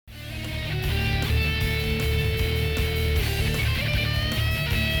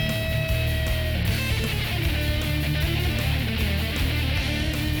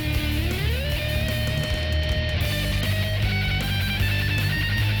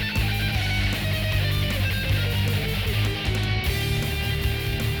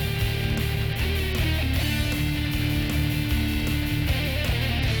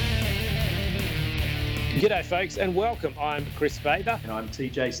G'day folks and welcome. I'm Kris Faber. And I'm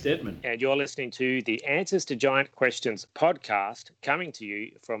TJ Stedman. And you're listening to the Answers to Giant Questions podcast coming to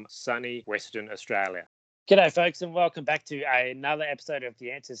you from sunny Western Australia. G'day folks and welcome back to another episode of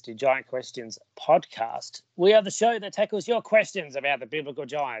the Answers to Giant Questions podcast. We are the show that tackles your questions about the biblical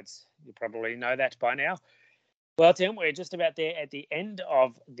giants. You probably know that by now. Well, Tim, we're just about there at the end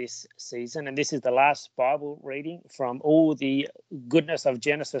of this season, and this is the last Bible reading from all the goodness of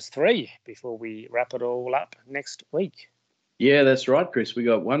Genesis 3 before we wrap it all up next week. Yeah, that's right, Kris. We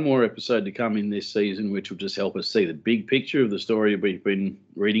got one more episode to come in this season, which will just help us see the big picture of the story we've been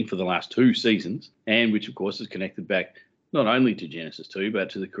reading for the last two seasons, and which, of course, is connected back not only to Genesis 2, but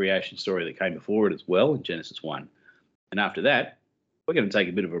to the creation story that came before it as well in Genesis 1. And after that, we're going to take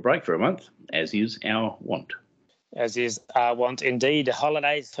a bit of a break for a month, as is our wont. As is our want indeed.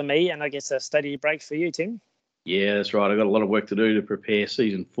 Holidays for me, and I guess a study break for you, Tim. Yeah, that's right. I've got a lot of work to do to prepare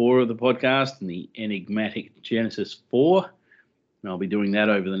season 4 of the podcast and the enigmatic Genesis 4. And I'll be doing that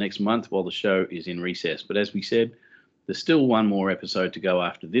over the next month while the show is in recess. But as we said, there's still one more episode to go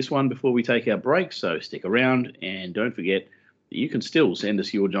after this one before we take our break. So stick around and don't forget that you can still send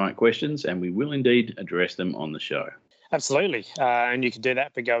us your giant questions and we will indeed address them on the show. Absolutely. And you can do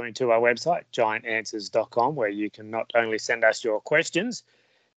that by going to our website, giantanswers.com, where you can not only send us your questions,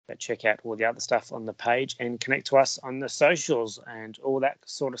 but check out all the other stuff on the page and connect to us on the socials and all that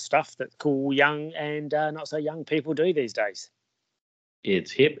sort of stuff that cool young and not so young people do these days.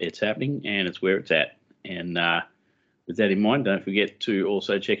 It's hip, it's happening, and it's where it's at. And with that in mind, don't forget to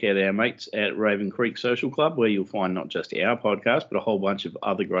also check out our mates at Raven Creek Social Club, where you'll find not just our podcast, but a whole bunch of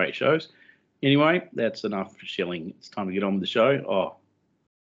other great shows. Anyway, that's enough for shilling. It's time to get on with the show. Oh,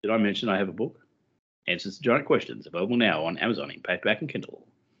 did I mention I have a book? Answers to Giant Questions, available now on Amazon in paperback and Kindle.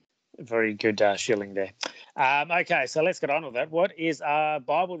 Very good shilling there. Okay, so let's get on with that. What is our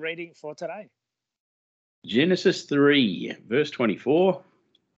Bible reading for today? Genesis 3, verse 24.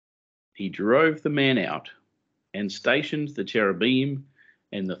 He drove the man out and stationed the cherubim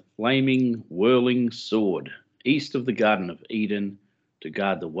and the flaming, whirling sword east of the Garden of Eden to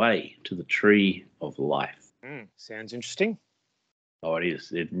guard the way to the tree of life. Sounds interesting. Oh, it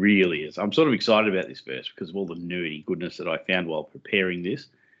is. It really is. I'm sort of excited about this verse because of all the nerdy goodness that I found while preparing this.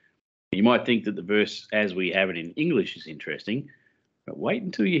 You might think that the verse as we have it in English is interesting, but wait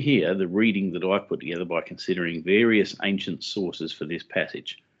until you hear the reading that I've put together by considering various ancient sources for this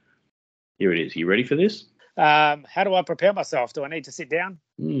passage. Here it is. Are you ready for this? How do I prepare myself? Do I need to sit down?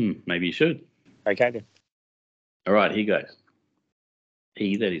 Maybe you should. Okay, then. All right, here goes.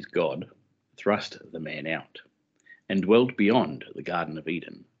 He, that is God, thrust the man out and dwelt beyond the Garden of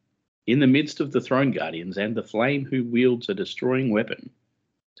Eden, in the midst of the throne guardians and the flame who wields a destroying weapon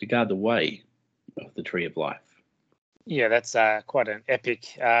to guard the way of the tree of life. Yeah, that's quite an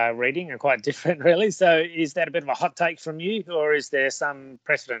epic reading and quite different, really. So is that a bit of a hot take from you, or is there some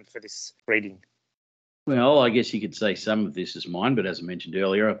precedent for this reading? Well, I guess you could say some of this is mine, but as I mentioned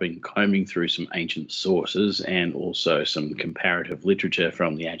earlier, I've been combing through some ancient sources and also some comparative literature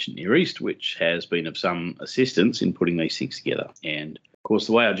from the ancient Near East, which has been of some assistance in putting these things together. And, of course,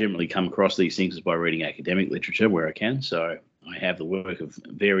 the way I generally come across these things is by reading academic literature where I can. So I have the work of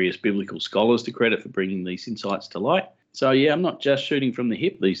various biblical scholars to credit for bringing these insights to light. So, yeah, I'm not just shooting from the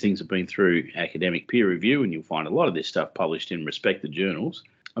hip. These things have been through academic peer review, and you'll find a lot of this stuff published in respected journals.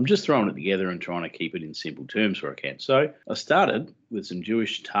 I'm just throwing it together and trying to keep it in simple terms where I can. So I started with some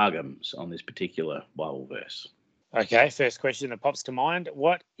Jewish targums on this particular Bible verse. Okay, first question that pops to mind.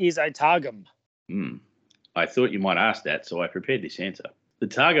 What is a targum? I thought you might ask that, so I prepared this answer. The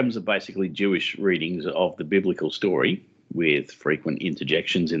targums are basically Jewish readings of the biblical story with frequent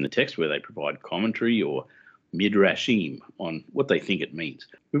interjections in the text where they provide commentary or midrashim on what they think it means.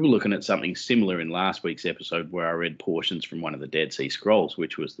 We were looking at something similar in last week's episode where I read portions from one of the Dead Sea Scrolls,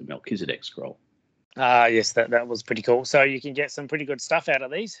 which was the Melchizedek scroll. Yes, that was pretty cool. So you can get some pretty good stuff out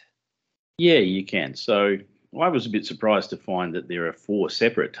of these? Yeah, you can. So I was a bit surprised to find that there are 4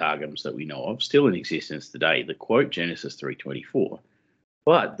 separate targums that we know of still in existence today that quote Genesis 3:24,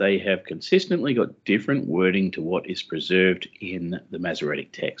 but they have consistently got different wording to what is preserved in the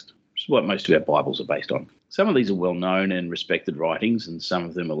Masoretic text, which is what most of our Bibles are based on. Some of these are well-known and respected writings, and some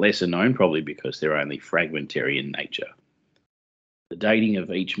of them are lesser known, probably because they're only fragmentary in nature. The dating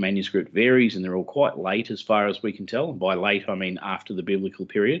of each manuscript varies, and they're all quite late as far as we can tell. And by late, I mean after the biblical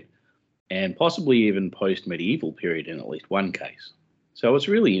period, and possibly even post-medieval period in at least one case. So it's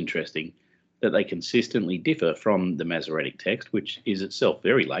really interesting that they consistently differ from the Masoretic text, which is itself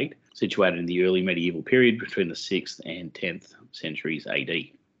very late, situated in the early medieval period between the 6th and 10th centuries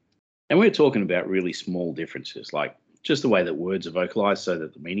AD. And we're talking about really small differences, like just the way that words are vocalized so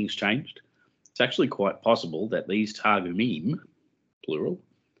that the meaning's changed, It's actually quite possible that these Targumim, plural,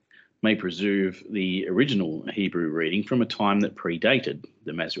 may preserve the original Hebrew reading from a time that predated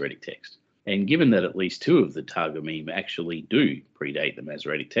the Masoretic text. And given that at least two of the Targumim actually do predate the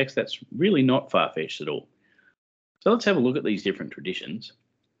Masoretic text, that's really not far-fetched at all. So let's have a look at these different traditions,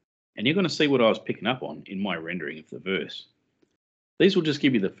 and you're going to see what I was picking up on in my rendering of the verse. These will just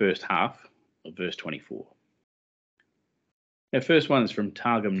give you the first half of verse 24. Our first one is from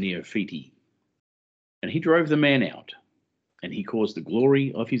Targum Neophiti. And he drove the man out, and he caused the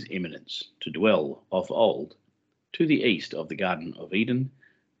glory of his eminence to dwell of old to the east of the Garden of Eden,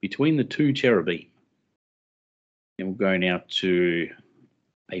 between the two cherubim. And we'll go now to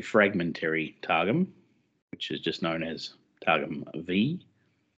a fragmentary Targum, which is just known as Targum V.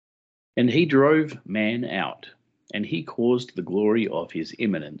 And he drove man out, and he caused the glory of his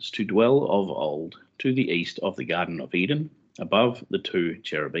eminence to dwell of old to the east of the Garden of Eden, above the two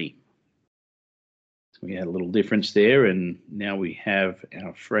cherubim. So we had a little difference there, and now we have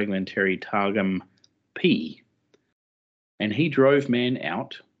our fragmentary Targum P. And he drove man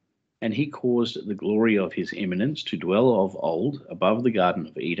out, and he caused the glory of his eminence to dwell of old above the Garden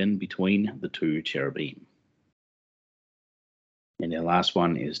of Eden, between the two cherubim. And our last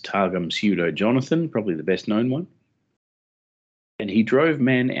one is Targum Pseudo-Jonathan, probably the best known one. And he drove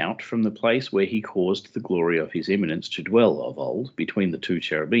man out from the place where he caused the glory of his eminence to dwell of old, between the two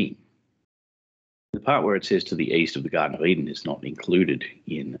cherubim. The part where it says to the east of the Garden of Eden is not included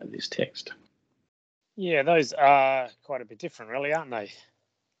in this text. Yeah, those are quite a bit different, really, aren't they?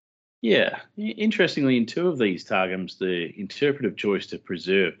 Yeah, interestingly, in two of these Targums, the interpretive choice to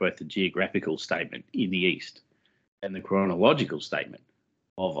preserve both the geographical statement in the east and the chronological statement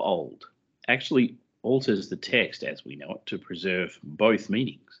of old actually alters the text as we know it to preserve both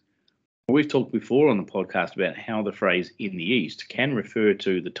meanings. We've talked before on the podcast about how the phrase in the east can refer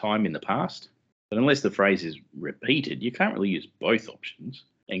to the time in the past, but unless the phrase is repeated, you can't really use both options.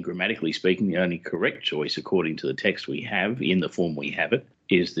 And grammatically speaking, the only correct choice according to the text we have in the form we have it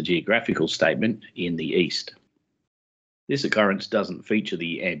is the geographical statement in the east. This occurrence doesn't feature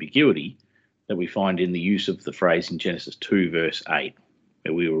the ambiguity that we find in the use of the phrase in Genesis 2 verse 8,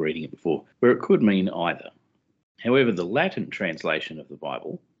 where we were reading it before, where it could mean either. However, the Latin translation of the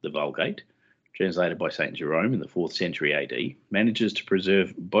Bible, the Vulgate, translated by St. Jerome in the 4th century AD, manages to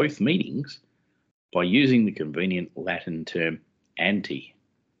preserve both meanings by using the convenient Latin term ante,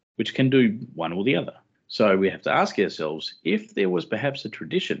 which can do one or the other. So we have to ask ourselves if there was perhaps a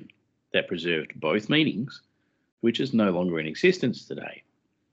tradition that preserved both meanings, which is no longer in existence today.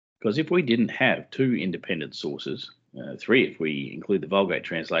 Because if we didn't have two independent sources, three if we include the Vulgate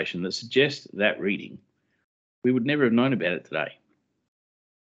translation, that suggest that reading, we would never have known about it today.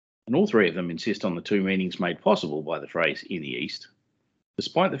 And all three of them insist on the two meanings made possible by the phrase in the east,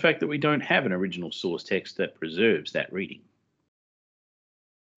 despite the fact that we don't have an original source text that preserves that reading.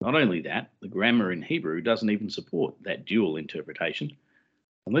 Not only that, the grammar in Hebrew doesn't even support that dual interpretation,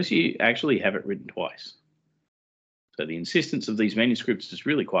 unless you actually have it written twice. So the insistence of these manuscripts is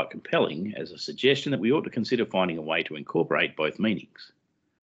really quite compelling as a suggestion that we ought to consider finding a way to incorporate both meanings.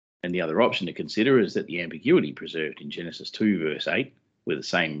 And the other option to consider is that the ambiguity preserved in Genesis 2 verse 8, where the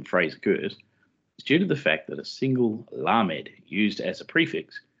same phrase occurs, is due to the fact that a single lamed used as a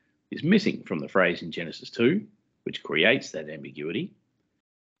prefix is missing from the phrase in Genesis 2, which creates that ambiguity.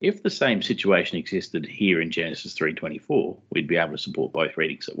 If the same situation existed here in Genesis 3:24, we'd be able to support both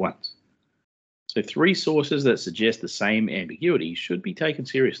readings at once. So three sources that suggest the same ambiguity should be taken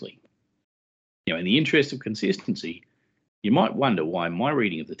seriously. In the interest of consistency, you might wonder why my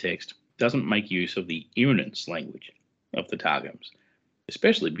reading of the text doesn't make use of the imminence language of the Targums,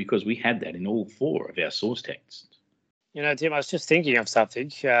 especially because we had that in all four of our source texts. Tim, I was just thinking of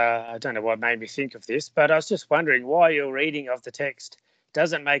something. I don't know what made me think of this, but I was just wondering why your reading of the text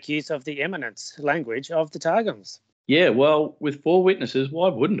doesn't make use of the eminence language of the Targums. Yeah, well, with four witnesses, why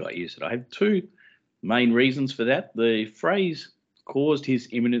wouldn't I use it? I have two main reasons for that. The phrase caused his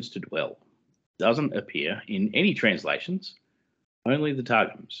eminence to dwell doesn't appear in any translations, only the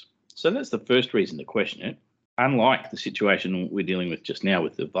Targums. So that's the first reason to question it, unlike the situation we're dealing with just now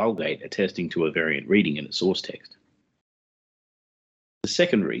with the Vulgate attesting to a variant reading in its source text. The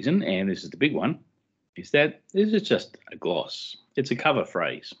second reason, and this is the big one, is that this is just a gloss. It's a cover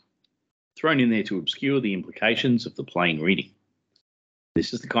phrase thrown in there to obscure the implications of the plain reading.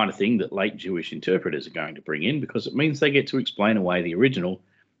 This is the kind of thing that late Jewish interpreters are going to bring in because it means they get to explain away the original,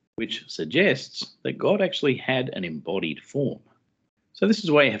 which suggests that God actually had an embodied form. So this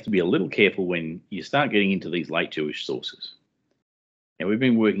is why you have to be a little careful when you start getting into these late Jewish sources. Now, we've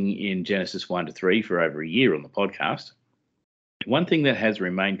been working in Genesis 1 to 3 for over a year on the podcast, One thing that has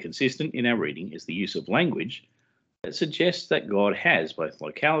remained consistent in our reading is the use of language that suggests that God has both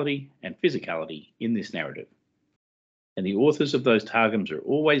locality and physicality in this narrative. And the authors of those Targums are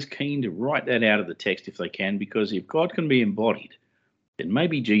always keen to write that out of the text if they can, because if God can be embodied, then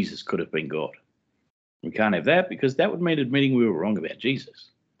maybe Jesus could have been God. We can't have that because that would mean admitting we were wrong about Jesus.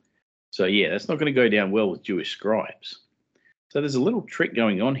 So yeah, that's not going to go down well with Jewish scribes. So there's a little trick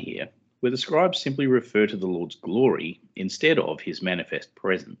going on here where the scribes simply refer to the Lord's glory instead of his manifest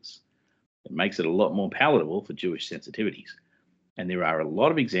presence. It makes it a lot more palatable for Jewish sensitivities. And there are a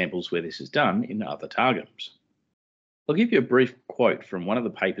lot of examples where this is done in other Targums. I'll give you a brief quote from one of the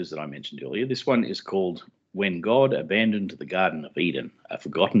papers that I mentioned earlier. This one is called When God Abandoned the Garden of Eden, a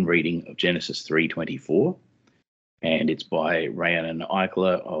forgotten reading of Genesis 3:24. And it's by Rhiannon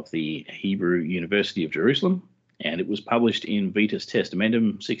Eichler of the Hebrew University of Jerusalem. And it was published in Vetus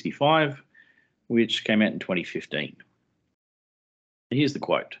Testamentum 65, which came out in 2015. Here's the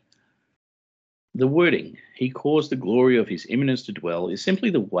quote. The wording, he caused the glory of his immanence to dwell, is simply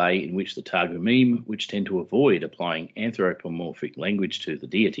the way in which the Targumim, which tend to avoid applying anthropomorphic language to the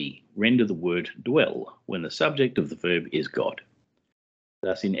deity, render the word dwell when the subject of the verb is God.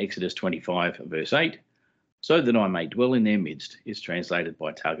 Thus in Exodus 25, verse 8, so that I may dwell in their midst, is translated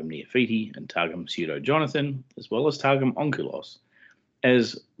by Targum Neophiti and Targum Pseudo-Jonathan, as well as Targum Onkelos,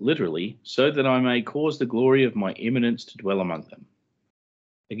 as literally, so that I may cause the glory of my immanence to dwell among them.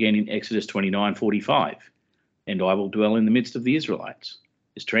 Again in Exodus 29:45, and I will dwell in the midst of the Israelites,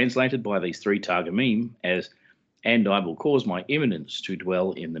 is translated by these three Targumim as, and I will cause my immanence to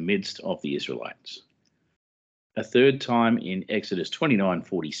dwell in the midst of the Israelites. A third time in Exodus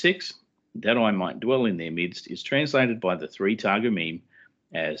 29:46, that I might dwell in their midst, is translated by the three Targumim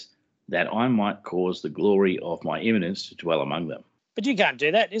as, that I might cause the glory of my immanence to dwell among them. But you can't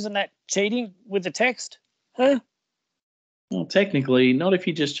do that. Isn't that cheating with the text? Huh? Well, technically, not if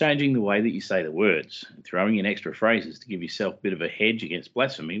you're just changing the way that you say the words. Throwing in extra phrases to give yourself a bit of a hedge against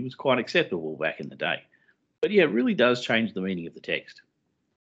blasphemy was quite acceptable back in the day. But yeah, it really does change the meaning of the text.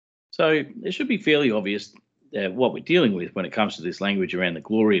 So it should be fairly obvious that what we're dealing with when it comes to this language around the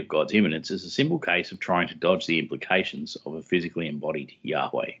glory of God's immanence is a simple case of trying to dodge the implications of a physically embodied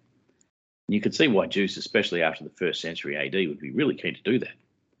Yahweh. And you can see why Jews, especially after the 1st century AD, would be really keen to do that.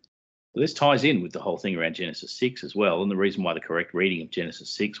 This ties in with the whole thing around Genesis 6 as well, and the reason why the correct reading of Genesis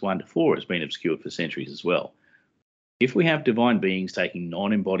 6, 1-4 has been obscured for centuries as well. If we have divine beings taking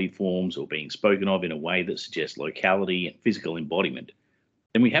non-embodied forms or being spoken of in a way that suggests locality and physical embodiment,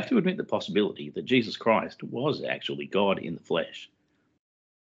 then we have to admit the possibility that Jesus Christ was actually God in the flesh.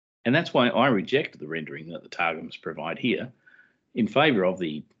 And that's why I reject the rendering that the Targums provide here in favour of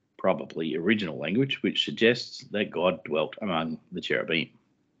the probably original language, which suggests that God dwelt among the cherubim.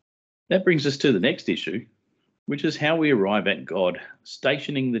 That brings us to the next issue, which is how we arrive at God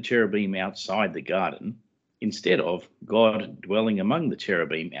stationing the cherubim outside the garden instead of God dwelling among the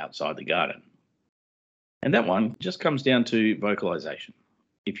cherubim outside the garden. And that one just comes down to vocalization.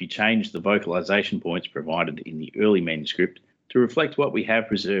 If you change the vocalization points provided in the early manuscript to reflect what we have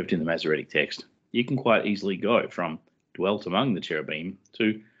preserved in the Masoretic text, you can quite easily go from dwelt among the cherubim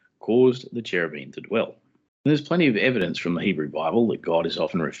to caused the cherubim to dwell. And there's plenty of evidence from the Hebrew Bible that God is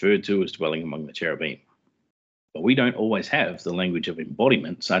often referred to as dwelling among the cherubim. But we don't always have the language of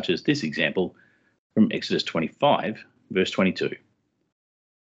embodiment, such as this example from Exodus 25, verse 22.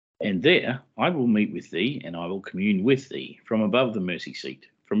 And there I will meet with thee, and I will commune with thee from above the mercy seat,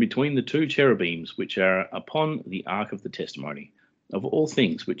 from between the two cherubims which are upon the ark of the testimony, of all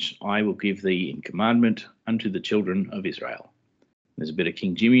things which I will give thee in commandment unto the children of Israel. There's a bit of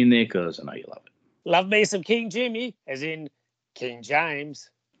King Jimmy in there because I know you love it. Love me some King Jimmy, as in King James.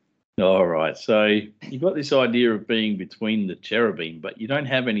 All right, so you've got this idea of being between the cherubim, but you don't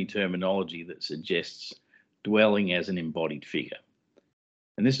have any terminology that suggests dwelling as an embodied figure.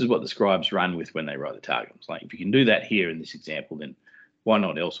 And this is what the scribes run with when they write the Targums. Like, if you can do that here in this example, then why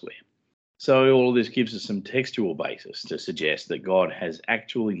not elsewhere? So all of this gives us some textual basis to suggest that God has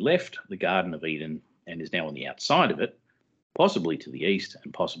actually left the Garden of Eden and is now on the outside of it, possibly to the east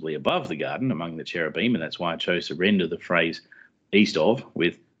and possibly above the garden among the cherubim, and that's why I chose to render the phrase east of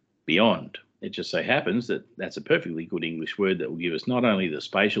with beyond. It just so happens that that's a perfectly good English word that will give us not only the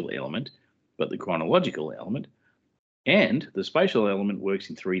spatial element, but the chronological element. And the spatial element works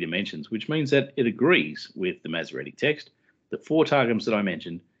in 3 dimensions, which means that it agrees with the Masoretic text, the 4 Targums that I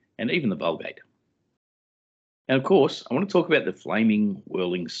mentioned, and even the Vulgate. And of course, I want to talk about the flaming,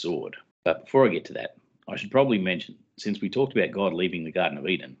 whirling sword. But before I get to that, I should probably mention, since we talked about God leaving the Garden of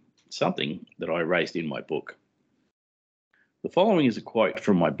Eden, something that I raised in my book. The following is a quote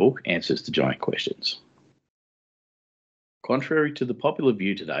from my book, Answers to Giant Questions. Contrary to the popular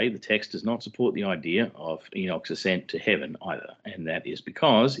view today, the text does not support the idea of Enoch's ascent to heaven either, and that is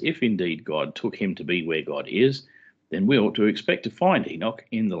because if indeed God took him to be where God is, then we ought to expect to find Enoch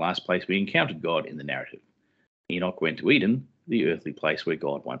in the last place we encountered God in the narrative. Enoch went to Eden, the earthly place where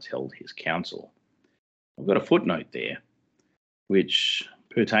God once held his counsel. I've got a footnote there, which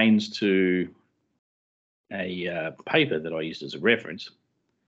pertains to a paper that I used as a reference,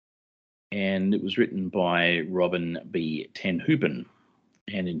 and it was written by Robin B. ten Hoopen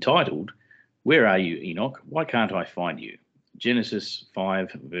and entitled, "Where Are You, Enoch? Why Can't I Find You?" Genesis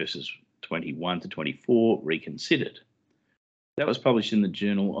 5 verses 21 to 24 reconsidered. That was published in the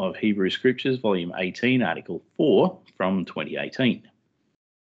Journal of Hebrew Scriptures, Volume 18, Article 4 from 2018.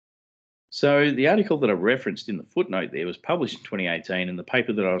 So the article that I referenced in the footnote there was published in 2018, and the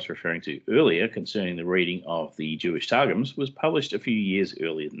paper that I was referring to earlier concerning the reading of the Jewish Targums was published a few years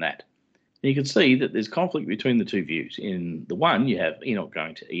earlier than that. And you can see that there's conflict between the two views. In the one, you have Enoch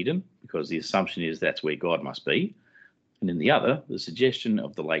going to Eden, because the assumption is that's where God must be. And in the other, the suggestion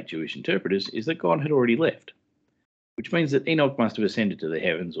of the late Jewish interpreters is that God had already left, which means that Enoch must have ascended to the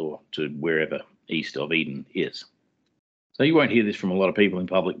heavens or to wherever east of Eden is. So you won't hear this from a lot of people in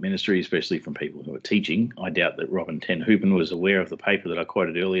public ministry, especially from people who are teaching. I doubt that Robin ten Hoopen was aware of the paper that I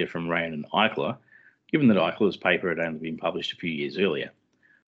quoted earlier from Rayan and Eichler, given that Eichler's paper had only been published a few years earlier.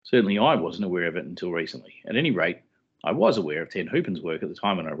 Certainly I wasn't aware of it until recently. At any rate, I was aware of ten Hoopen's work at the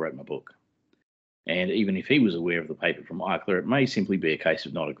time when I wrote my book. And even if he was aware of the paper from Eichler, it may simply be a case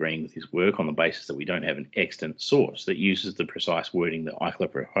of not agreeing with his work on the basis that we don't have an extant source that uses the precise wording that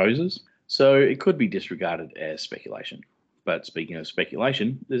Eichler proposes. So it could be disregarded as speculation. But speaking of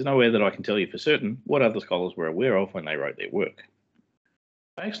speculation, there's nowhere that I can tell you for certain what other scholars were aware of when they wrote their work.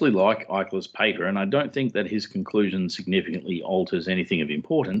 I actually like Eichler's paper, and I don't think that his conclusion significantly alters anything of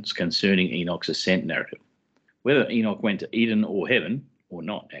importance concerning Enoch's ascent narrative. Whether Enoch went to Eden or heaven, or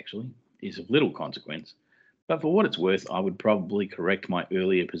not actually, is of little consequence, but for what it's worth, I would probably correct my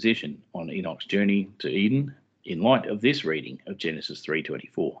earlier position on Enoch's journey to Eden in light of this reading of Genesis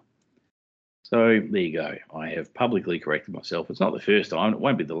 3:24. So there you go. I have publicly corrected myself. It's not the first time. It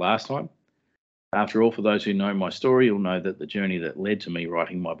won't be the last time. After all, for those who know my story, you'll know that the journey that led to me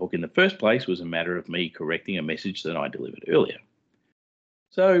writing my book in the first place was a matter of me correcting a message that I delivered earlier.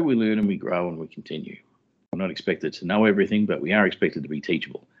 So we learn and we grow and we continue. We're not expected to know everything, but we are expected to be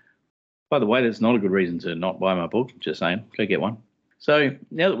teachable. By the way, that's not a good reason to not buy my book. Just saying, go get one. So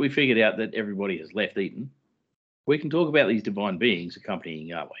now that we've figured out that everybody has left Eden, we can talk about these divine beings accompanying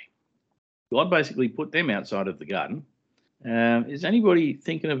Yahweh. God basically put them outside of the garden. Is anybody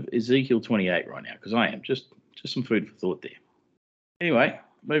thinking of Ezekiel 28 right now? Because I am. Just some food for thought there. Anyway,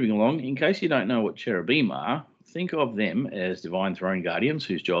 moving along. In case you don't know what cherubim are, think of them as divine throne guardians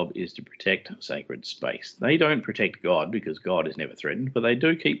whose job is to protect sacred space. They don't protect God because God is never threatened, but they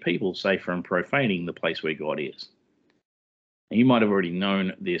do keep people safe from profaning the place where God is. And you might have already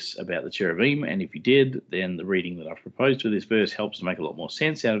known this about the cherubim, and if you did, then the reading that I've proposed for this verse helps to make a lot more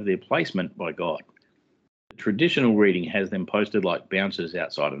sense out of their placement by God. The traditional reading has them posted like bouncers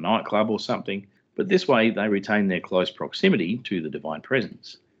outside a nightclub or something, but this way they retain their close proximity to the divine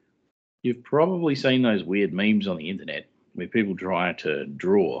presence. You've probably seen those weird memes on the internet where people try to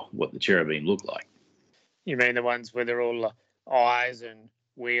draw what the cherubim look like. You mean the ones where they're all eyes and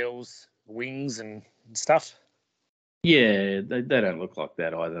wheels, wings and stuff? Yeah, they don't look like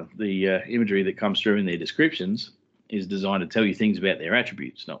that either. The imagery that comes through in their descriptions is designed to tell you things about their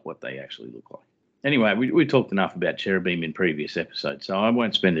attributes, not what they actually look like. Anyway, we talked enough about cherubim in previous episodes, so I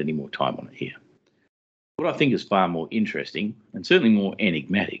won't spend any more time on it here. What I think is far more interesting, and certainly more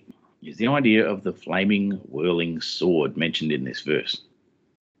enigmatic, is the idea of the flaming, whirling sword mentioned in this verse.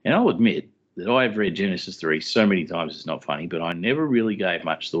 And I'll admit that I've read Genesis 3 so many times it's not funny, but I never really gave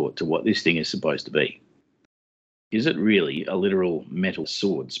much thought to what this thing is supposed to be. Is it really a literal metal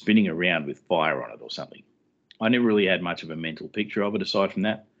sword spinning around with fire on it or something? I never really had much of a mental picture of it aside from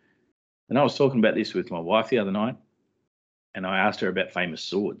that. And I was talking about this with my wife the other night, and I asked her about famous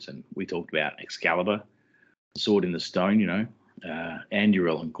swords, and we talked about Excalibur, the sword in the stone,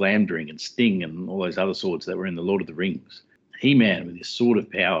 Anduril and Glamdring and Sting and all those other swords that were in the Lord of the Rings. He-Man with his sword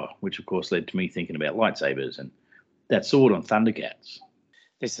of power, which of course led to me thinking about lightsabers, and that sword on Thundercats.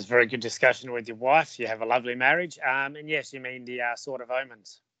 This is a very good discussion with your wife. You have a lovely marriage. And yes, you mean the Sword of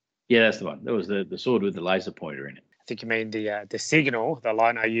Omens. Yeah, that's the one. That was the sword with the laser pointer in it. I think you mean the signal, the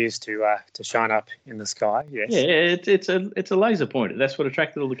line I used to shine up in the sky. Yes. Yeah, it's a laser pointer. That's what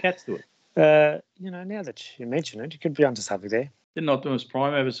attracted all the cats to it. Now that you mention it, you could be onto something there. Didn't Optimus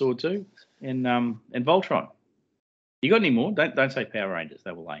Prime have a sword too? And Voltron. You got any more? Don't say Power Rangers.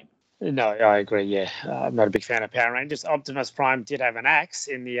 They were lame. No, I agree. Yeah, I'm not a big fan of Power Rangers. Optimus Prime did have an axe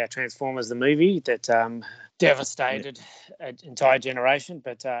in the Transformers the movie that devastated an entire generation.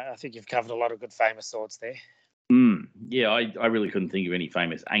 But I think you've covered a lot of good famous swords there. Yeah, I really couldn't think of any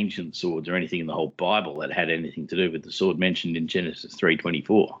famous ancient swords or anything in the whole Bible that had anything to do with the sword mentioned in Genesis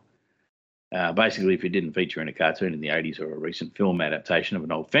 3:24. Basically, if it didn't feature in a cartoon in the 80s or a recent film adaptation of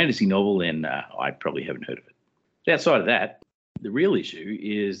an old fantasy novel, then I probably haven't heard of it. But outside of that, the real issue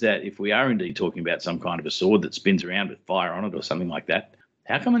is that if we are indeed talking about some kind of a sword that spins around with fire on it or something like that,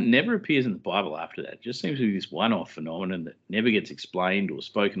 how come it never appears in the Bible after that? It just seems to be this one-off phenomenon that never gets explained or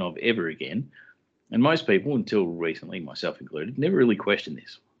spoken of ever again. And most people, until recently, myself included, never really questioned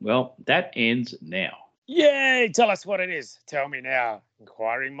this. Well, that ends now. Yay! Tell us what it is. Tell me now.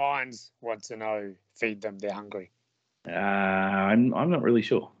 Inquiring minds want to know. Feed them. They're hungry. I'm not really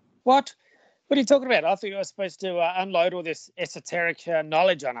sure. What? What are you talking about? I thought you were supposed to unload all this esoteric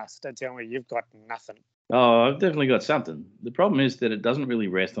knowledge on us. Don't tell me you've got nothing. Oh, I've definitely got something. The problem is that it doesn't really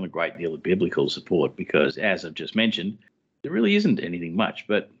rest on a great deal of biblical support because, as I've just mentioned, there really isn't anything much.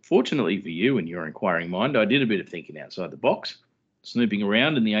 But fortunately for you and your inquiring mind, I did a bit of thinking outside the box, snooping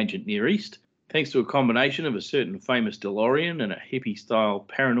around in the ancient Near East. Thanks to a combination of a certain famous DeLorean and a hippie-style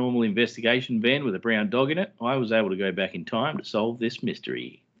paranormal investigation van with a brown dog in it, I was able to go back in time to solve this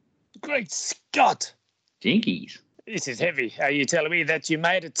mystery. Great Scott! Jinkies. This is heavy. Are you telling me that you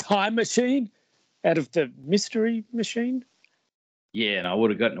made a time machine out of the mystery machine? Yeah, and I would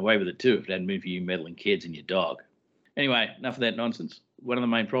have gotten away with it too if it hadn't been for you meddling kids and your dog. Anyway, enough of that nonsense. One of the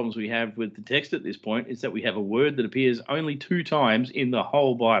main problems we have with the text at this point is that we have a word that appears only 2 times in the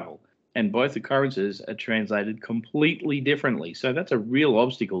whole Bible, and both occurrences are translated completely differently. So that's a real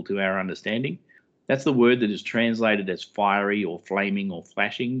obstacle to our understanding. That's the word that is translated as fiery or flaming or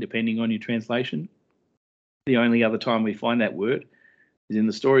flashing, depending on your translation. The only other time we find that word is in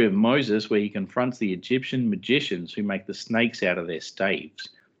the story of Moses, where he confronts the Egyptian magicians who make the snakes out of their staves.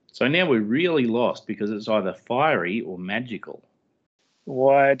 So now we're really lost because it's either fiery or magical.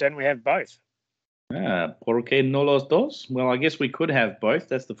 Why don't we have both? ¿Por qué no los dos? Well, I guess we could have both.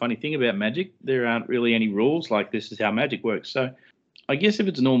 That's the funny thing about magic. There aren't really any rules like this is how magic works. So I guess if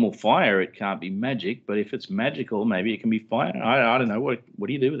it's normal fire, it can't be magic. But if it's magical, maybe it can be fire. I don't know. What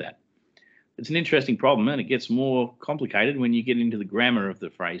do you do with that? It's an interesting problem, and it gets more complicated when you get into the grammar of the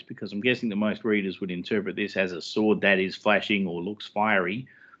phrase, because I'm guessing that most readers would interpret this as a sword that is flashing or looks fiery,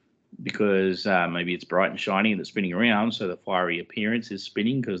 because maybe it's bright and shiny and it's spinning around, so the fiery appearance is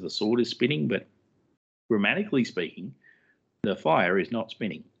spinning because the sword is spinning. But grammatically speaking, the fire is not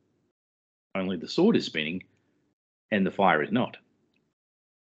spinning. Only the sword is spinning, and the fire is not.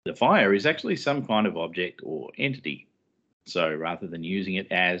 The fire is actually some kind of object or entity. So rather than using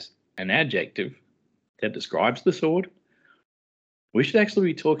it as an adjective that describes the sword, we should actually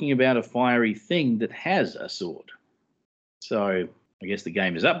be talking about a fiery thing that has a sword. So I guess the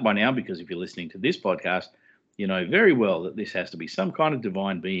game is up by now, because if you're listening to this podcast, you know very well that this has to be some kind of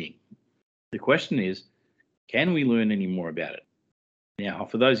divine being. The question is, can we learn any more about it? Now,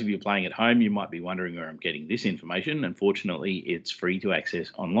 for those of you playing at home, you might be wondering where I'm getting this information. Unfortunately, it's free to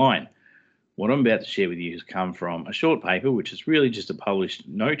access online. What I'm about to share with you has come from a short paper, which is really just a published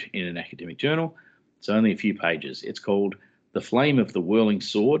note in an academic journal. It's only a few pages. It's called The Flame of the Whirling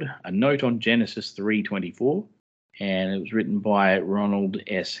Sword, a note on Genesis 3:24. And it was written by Ronald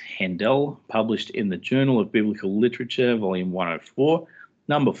S. Handel, published in the Journal of Biblical Literature, Volume 104,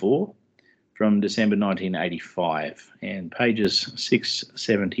 Number 4, from December 1985, and pages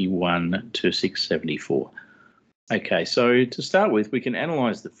 671 to 674. Okay, so to start with, we can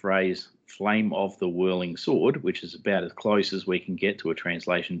analyse the phrase flame of the whirling sword, which is about as close as we can get to a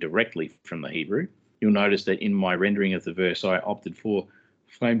translation directly from the Hebrew. You'll notice that in my rendering of the verse, I opted for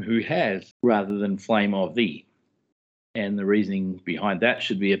flame who has rather than flame of thee. And the reasoning behind that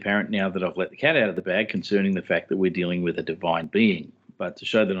should be apparent now that I've let the cat out of the bag concerning the fact that we're dealing with a divine being. But to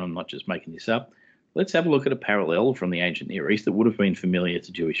show that I'm not just making this up, let's have a look at a parallel from the ancient Near East that would have been familiar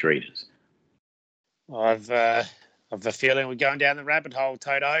to Jewish readers. I've a feeling we're going down the rabbit hole,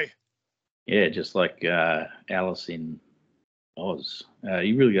 Toto. Yeah, just like Alice in Oz.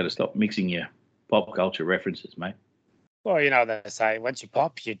 You really got to stop mixing your pop culture references, mate. Well, you know they say, once you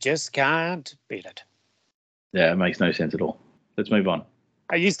pop, you just can't beat it. Yeah, it makes no sense at all. Let's move on.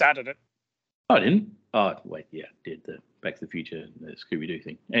 Oh, you started it. I didn't. Oh, wait, yeah, did the Back to the Future, the Scooby-Doo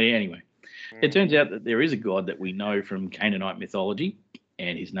thing. Anyway, It turns out that there is a god that we know from Canaanite mythology,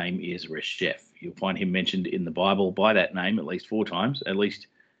 and his name is Resheph. You'll find him mentioned in the Bible by that name at least 4 times. At least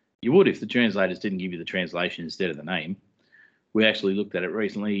you would if the translators didn't give you the translation instead of the name. We actually looked at it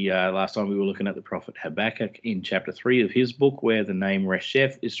recently. Last time we were looking at the prophet Habakkuk in chapter 3 of his book, where the name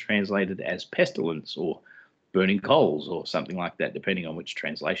Resheph is translated as pestilence or burning coals or something like that, depending on which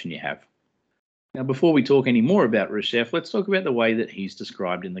translation you have. Now, before we talk any more about Resheph, let's talk about the way that he's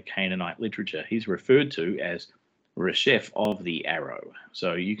described in the Canaanite literature. He's referred to as Resheph of the arrow.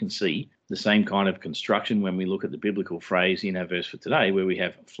 So you can see the same kind of construction when we look at the biblical phrase in our verse for today, where we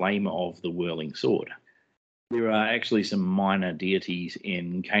have flame of the whirling sword. There are actually some minor deities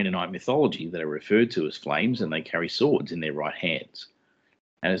in Canaanite mythology that are referred to as flames, and they carry swords in their right hands.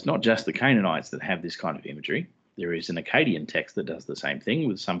 And it's not just the Canaanites that have this kind of imagery. There is an Akkadian text that does the same thing,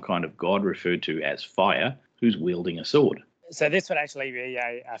 with some kind of god referred to as fire who's wielding a sword. So this would actually be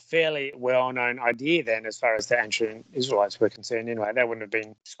a fairly well-known idea then, as far as the ancient Israelites were concerned anyway. They wouldn't have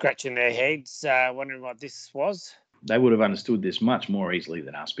been scratching their heads wondering what this was. They would have understood this much more easily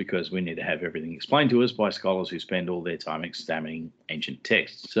than us, because we need to have everything explained to us by scholars who spend all their time examining ancient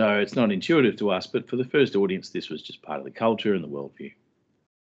texts. So it's not intuitive to us, but for the first audience, this was just part of the culture and the worldview.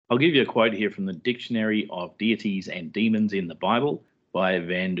 I'll give you a quote here from the Dictionary of Deities and Demons in the Bible by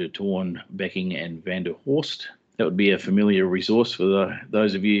Van der Toorn, Becking and Van der Horst. That would be a familiar resource for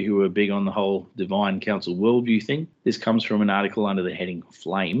those of you who are big on the whole divine council worldview thing. This comes from an article under the heading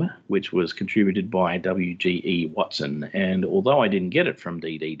Flame, which was contributed by W.G.E. Watson. And although I didn't get it from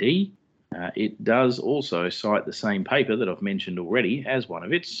DDD, it does also cite the same paper that I've mentioned already as one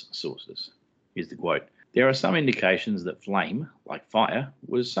of its sources. Here's the quote. There are some indications that flame, like fire,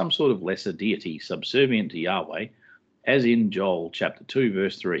 was some sort of lesser deity subservient to Yahweh, as in Joel chapter 2,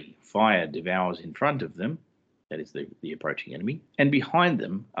 verse 3. Fire devours in front of them, that is the approaching enemy, and behind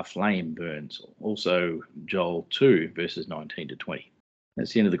them a flame burns. Also Joel 2, verses 19 to 20.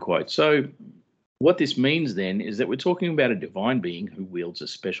 That's the end of the quote. So what this means then is that we're talking about a divine being who wields a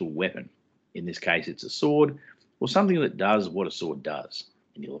special weapon. In this case, it's a sword, or something that does what a sword does.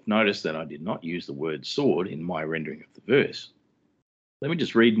 And you'll have noticed that I did not use the word sword in my rendering of the verse. Let me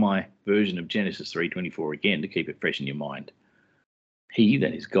just read my version of Genesis 3:24 again to keep it fresh in your mind. He,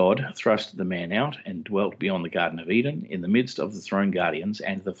 that is God, thrust the man out and dwelt beyond the Garden of Eden, in the midst of the throne guardians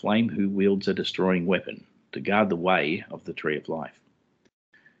and the flame who wields a destroying weapon, to guard the way of the tree of life.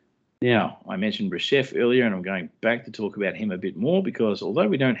 Now, I mentioned Resheph earlier, and I'm going back to talk about him a bit more, because although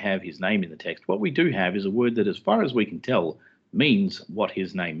we don't have his name in the text, what we do have is a word that, as far as we can tell, means what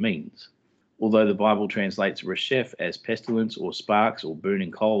his name means. Although the Bible translates Resheph as pestilence or sparks or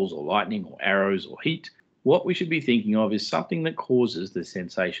burning coals or lightning or arrows or heat, what we should be thinking of is something that causes the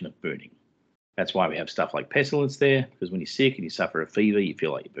sensation of burning. That's why we have stuff like pestilence there, because when you're sick and you suffer a fever, you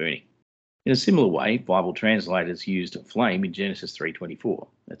feel like you're burning. In a similar way, Bible translators used flame in Genesis 3:24.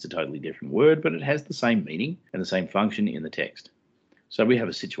 That's a totally different word, but it has the same meaning and the same function in the text. So we have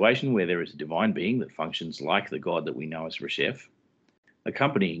a situation where there is a divine being that functions like the God that we know as Resheph,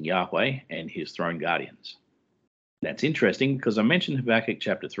 accompanying Yahweh and his throne guardians. That's interesting because I mentioned Habakkuk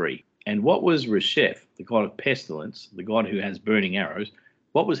chapter 3. And what was Resheph, the god of pestilence, the god who has burning arrows,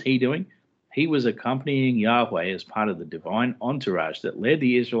 what was he doing? He was accompanying Yahweh as part of the divine entourage that led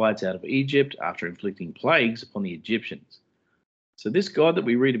the Israelites out of Egypt after inflicting plagues upon the Egyptians. So this God that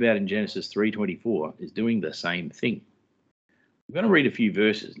we read about in Genesis 3:24 is doing the same thing. I'm going to read a few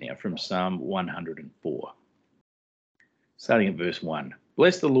verses now from Psalm 104. Starting at verse 1.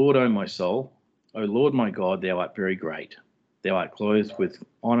 Bless the Lord, O my soul. O Lord my God, thou art very great. Thou art clothed with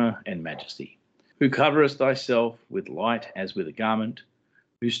honour and majesty, who coverest thyself with light as with a garment,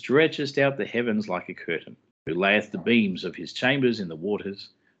 who stretchest out the heavens like a curtain, who layeth the beams of his chambers in the waters,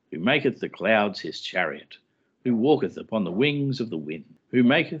 who maketh the clouds his chariot, who walketh upon the wings of the wind, who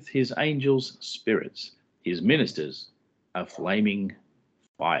maketh his angels spirits, his ministers a flaming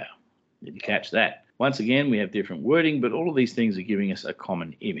fire. Did you catch that? Once again, we have different wording, but all of these things are giving us a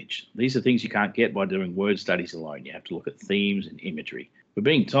common image. These are things you can't get by doing word studies alone. You have to look at themes and imagery. We're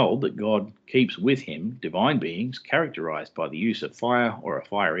being told that God keeps with him divine beings characterized by the use of fire or a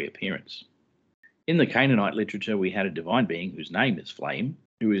fiery appearance. In the Canaanite literature, we had a divine being whose name is Flame,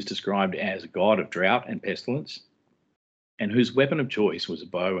 who is described as a god of drought and pestilence, and whose weapon of choice was a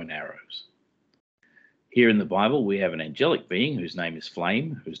bow and arrows. Here in the Bible, we have an angelic being whose name is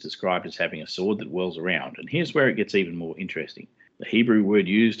Flame, who's described as having a sword that whirls around. And here's where it gets even more interesting. The Hebrew word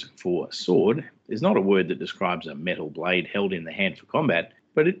used for sword is not a word that describes a metal blade held in the hand for combat,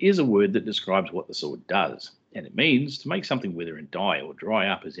 but it is a word that describes what the sword does. And it means to make something wither and die or dry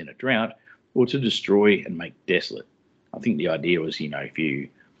up as in a drought, or to destroy and make desolate. I think the idea was, if you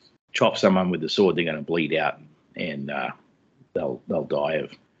chop someone with the sword, they're going to bleed out and they'll die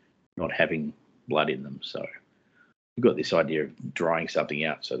of not having blood in them. So you've got this idea of drying something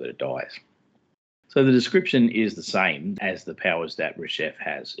out so that it dies. So the description is the same as the powers that Reshef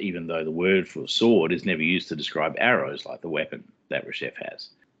has, even though the word for sword is never used to describe arrows like the weapon that Reshef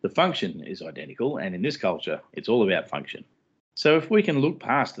has. The function is identical, and in this culture, it's all about function. So if we can look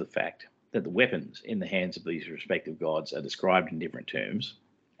past the fact that the weapons in the hands of these respective gods are described in different terms,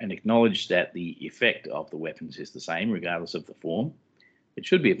 and acknowledge that the effect of the weapons is the same regardless of the form, it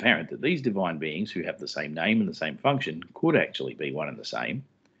should be apparent that these divine beings who have the same name and the same function could actually be one and the same.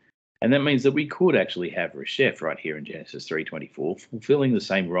 And that means that we could actually have Reshef right here in Genesis 3:24 fulfilling the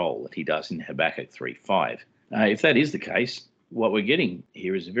same role that he does in Habakkuk 3:5. If that is the case, what we're getting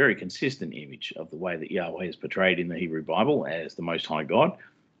here is a very consistent image of the way that Yahweh is portrayed in the Hebrew Bible as the Most High God,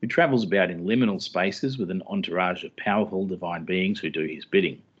 who travels about in liminal spaces with an entourage of powerful divine beings who do his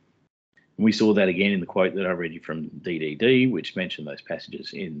bidding. And we saw that again in the quote that I read you from DDD, which mentioned those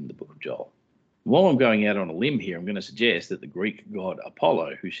passages in the book of Joel. While I'm going out on a limb here, I'm going to suggest that the Greek god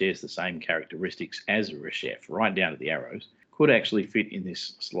Apollo, who shares the same characteristics as Reshef, right down to the arrows, could actually fit in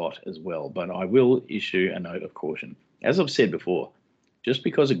this slot as well. But I will issue a note of caution. As I've said before, just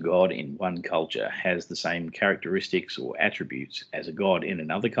because a god in one culture has the same characteristics or attributes as a god in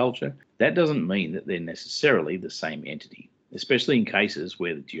another culture, that doesn't mean that they're necessarily the same entity, especially in cases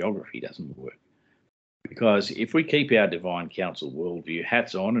where the geography doesn't work. Because if we keep our divine council worldview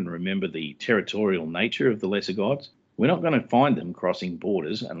hats on and remember the territorial nature of the lesser gods, we're not going to find them crossing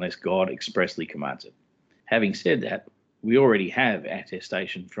borders unless God expressly commands it. Having said that, we already have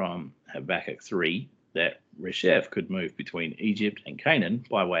attestation from Habakkuk 3 that Reshef could move between Egypt and Canaan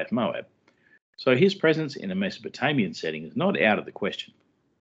by way of Moab. So his presence in a Mesopotamian setting is not out of the question.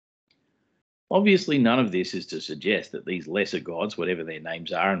 Obviously, none of this is to suggest that these lesser gods, whatever their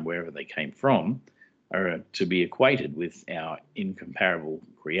names are and wherever they came from, are to be equated with our incomparable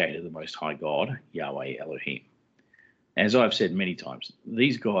Creator, the Most High God, Yahweh Elohim. As I've said many times,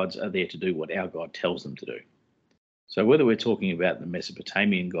 these gods are there to do what our God tells them to do. So whether we're talking about the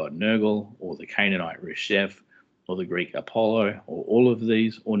Mesopotamian god Nergal, or the Canaanite Reshef, or the Greek Apollo, or all of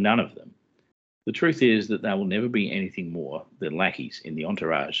these, or none of them, the truth is that they will never be anything more than lackeys in the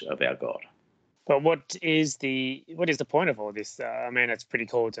entourage of our God. But what is the point of all this? I mean, it's pretty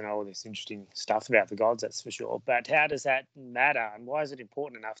cool to know all this interesting stuff about the gods, that's for sure. But how does that matter, and why is it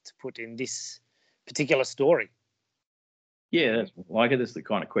important enough to put in this particular story? Yeah, that's like it. That's the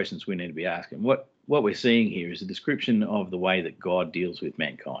kind of questions we need to be asking. What we're seeing here is a description of the way that God deals with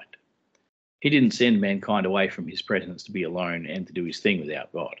mankind. He didn't send mankind away from his presence to be alone and to do his thing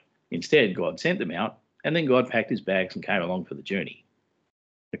without God. Instead, God sent them out, and then God packed his bags and came along for the journey.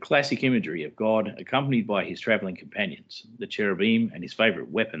 The classic imagery of God accompanied by his travelling companions, the cherubim and his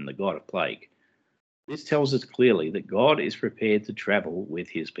favourite weapon, the god of plague. This tells us clearly that God is prepared to travel with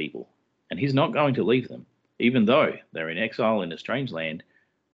his people, and he's not going to leave them, even though they're in exile in a strange land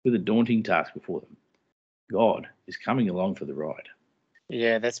with a daunting task before them. God is coming along for the ride.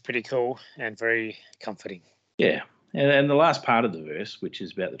 Yeah, that's pretty cool and very comforting. Yeah, and the last part of the verse, which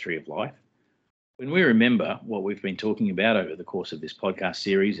is about the tree of life, when we remember what we've been talking about over the course of this podcast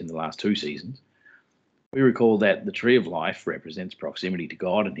series in the last 2 seasons, we recall that the tree of life represents proximity to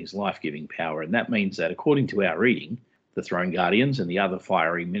God and his life-giving power, and that means that according to our reading, the throne guardians and the other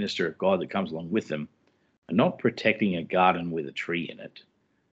fiery minister of God that comes along with them are not protecting a garden with a tree in it,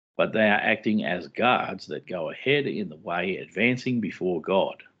 but they are acting as guards that go ahead in the way, advancing before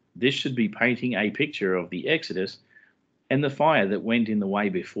God. This should be painting a picture of the Exodus and the fire that went in the way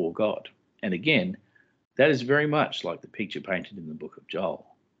before God. And again, that is very much like the picture painted in the book of Joel.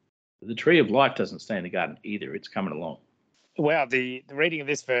 The tree of life doesn't stay in the garden either. It's coming along. Wow, the reading of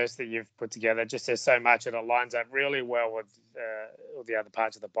this verse that you've put together just says so much, and it lines up really well with all the other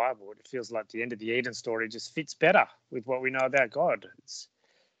parts of the Bible. It feels like the end of the Eden story just fits better with what we know about God. It's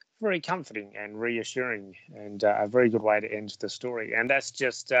very comforting and reassuring, and a very good way to end the story. And that's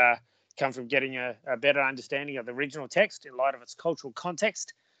just come from getting a better understanding of the original text in light of its cultural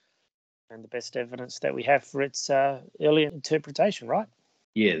context and the best evidence that we have for its early interpretation, right?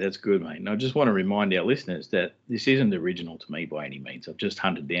 Yeah, that's good, mate. And I just want to remind our listeners that this isn't original to me by any means. I've just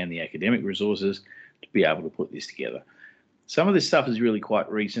hunted down the academic resources to be able to put this together. Some of this stuff is really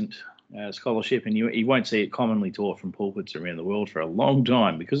quite recent scholarship, and you won't see it commonly taught from pulpits around the world for a long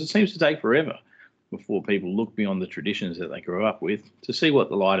time because it seems to take forever before people look beyond the traditions that they grew up with to see what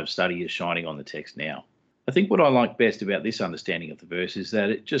the light of study is shining on the text now. I think what I like best about this understanding of the verse is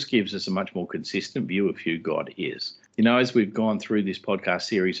that it just gives us a much more consistent view of who God is. You know, as we've gone through this podcast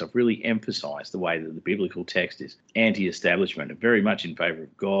series, I've really emphasised the way that the biblical text is anti-establishment and very much in favour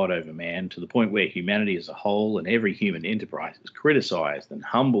of God over man, to the point where humanity as a whole and every human enterprise is criticised and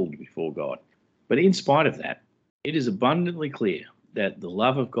humbled before God. But in spite of that, it is abundantly clear that the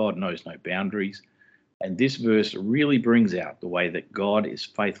love of God knows no boundaries, And this verse really brings out the way that God is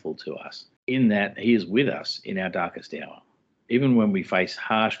faithful to us, in that he is with us in our darkest hour. Even when we face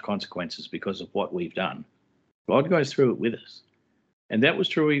harsh consequences because of what we've done, God goes through it with us. And that was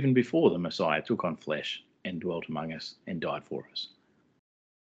true even before the Messiah took on flesh and dwelt among us and died for us.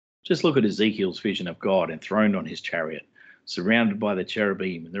 Just look at Ezekiel's vision of God enthroned on his chariot, surrounded by the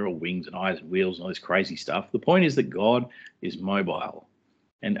cherubim, and they're all wings and eyes and wheels and all this crazy stuff. The point is that God is mobile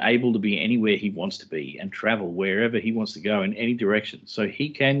and able to be anywhere he wants to be and travel wherever he wants to go in any direction. So he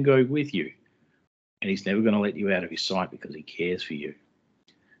can go with you. And he's never going to let you out of his sight because he cares for you.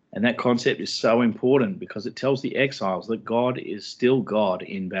 And that concept is so important because it tells the exiles that God is still God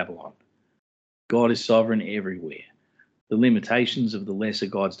in Babylon. God is sovereign everywhere. The limitations of the lesser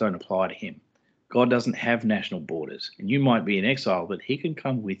gods don't apply to him. God doesn't have national borders, and you might be in exile, but he can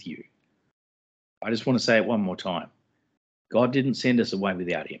come with you. I just want to say it one more time. God didn't send us away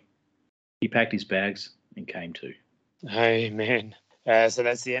without him. He packed his bags and came too. Amen. So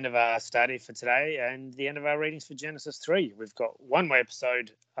that's the end of our study for today and the end of our readings for Genesis 3. We've got one more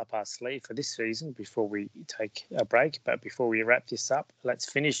episode up our sleeve for this season before we take a break. But before we wrap this up, let's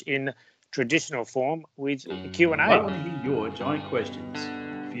finish in traditional form with a Q&A. I want to hear your giant questions.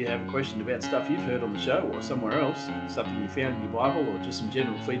 If you have a question about stuff you've heard on the show or somewhere else, something you found in your Bible, or just some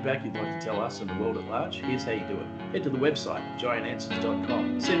general feedback you'd like to tell us and the world at large, here's how you do it. Head to the website,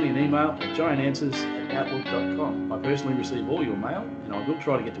 giantanswers.com. Send me an email at giantanswers@outlook.com. I personally receive all your mail, and I will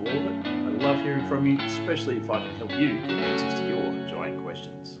try to get to all of it. I love hearing from you, especially if I can help you get answers to your giant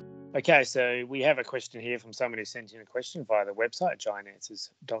questions. Okay, so we have a question here from someone who sent in a question via the website,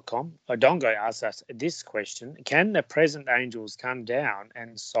 giantanswers.com. Odongo asks us this question: can the present angels come down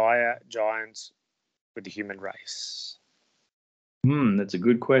and sire giants with the human race? That's a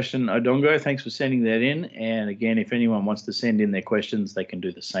good question, Odongo. Thanks for sending that in. And again, if anyone wants to send in their questions, they can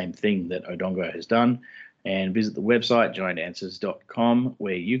do the same thing that Odongo has done and visit the website, giantanswers.com,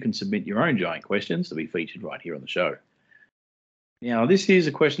 where you can submit your own giant questions to be featured right here on the show. Now, this is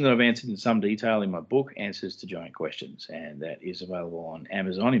a question that I've answered in some detail in my book, Answers to Giant Questions, and that is available on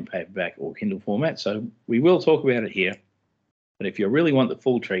Amazon in paperback or Kindle format, so we will talk about it here. But if you really want the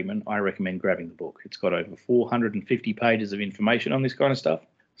full treatment, I recommend grabbing the book. It's got over 450 pages of information on this kind of stuff,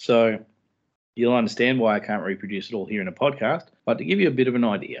 so you'll understand why I can't reproduce it all here in a podcast. But to give you a bit of an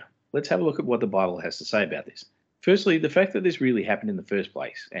idea, let's have a look at what the Bible has to say about this. Firstly, the fact that this really happened in the first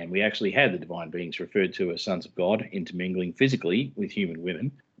place, and we actually had the divine beings referred to as sons of God intermingling physically with human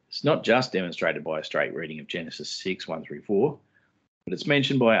women, it's not just demonstrated by a straight reading of Genesis 6, 1 through 4, but it's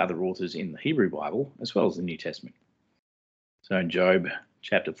mentioned by other authors in the Hebrew Bible as well as the New Testament. So in Job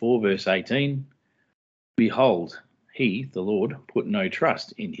chapter 4, verse 18, behold, he, the Lord, put no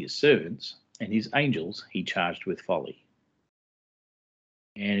trust in his servants, and his angels he charged with folly.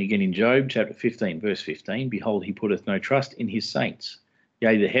 And again in Job chapter 15, verse 15, behold, he putteth no trust in his saints.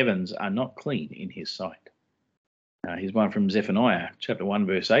 Yea, the heavens are not clean in his sight. Here's one from Zephaniah chapter 1,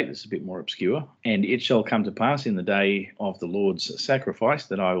 verse 8. This is a bit more obscure. And it shall come to pass in the day of the Lord's sacrifice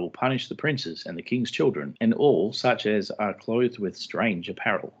that I will punish the princes and the king's children and all such as are clothed with strange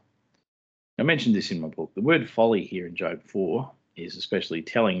apparel. I mentioned this in my book. The word folly here in Job 4 is especially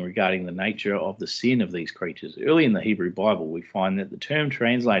telling regarding the nature of the sin of these creatures. Early in the Hebrew Bible, we find that the term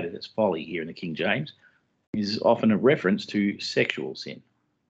translated as folly here in the King James is often a reference to sexual sin.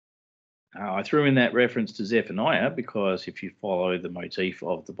 I threw in that reference to Zephaniah because if you follow the motif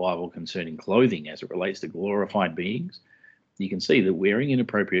of the Bible concerning clothing as it relates to glorified beings, you can see that wearing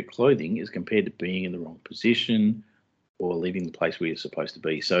inappropriate clothing is compared to being in the wrong position or leaving the place where you're supposed to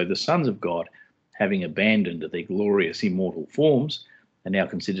be. So the sons of God, having abandoned their glorious immortal forms, are now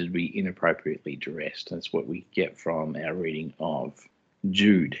considered to be inappropriately dressed. That's what we get from our reading of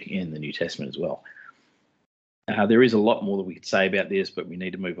Jude in the New Testament as well. There is a lot more that we could say about this, but we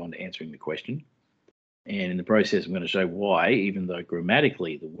need to move on to answering the question. And in the process, I'm going to show why, even though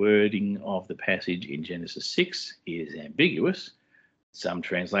grammatically the wording of the passage in Genesis 6 is ambiguous, some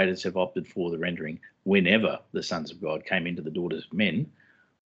translators have opted for the rendering, whenever the sons of God came into the daughters of men.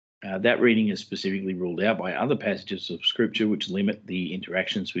 That reading is specifically ruled out by other passages of Scripture which limit the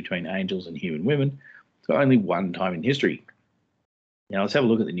interactions between angels and human women to only one time in history. Now let's have a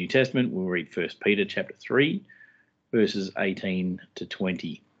look at the New Testament. We'll read 1 Peter chapter 3, verses 18 to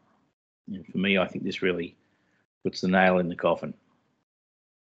 20. And for me, I think this really puts the nail in the coffin.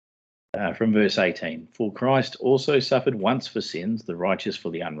 From verse 18, for Christ also suffered once for sins, the righteous for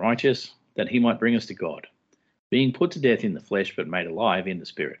the unrighteous, that he might bring us to God, being put to death in the flesh but made alive in the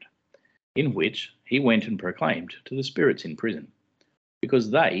spirit, in which he went and proclaimed to the spirits in prison, because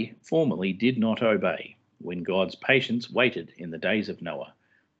they formerly did not obey, when God's patience waited in the days of Noah,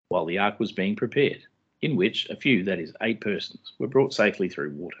 while the ark was being prepared, in which a few, that is 8 persons, were brought safely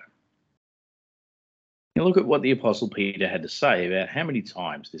through water. Now look at what the Apostle Peter had to say about how many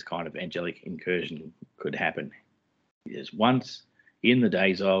times this kind of angelic incursion could happen. There's once, in the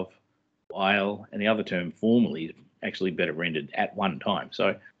days of, while, and the other term formerly is actually better rendered at one time.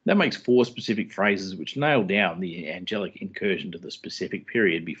 So that makes 4 specific phrases which nail down the angelic incursion to the specific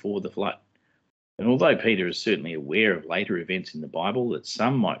period before the flood. And although Peter is certainly aware of later events in the Bible that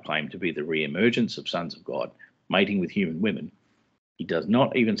some might claim to be the re-emergence of sons of God mating with human women, he does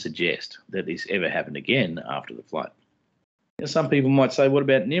not even suggest that this ever happened again after the flood. Now, some people might say, what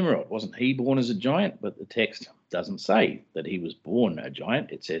about Nimrod? Wasn't he born as a giant? But the text doesn't say that he was born a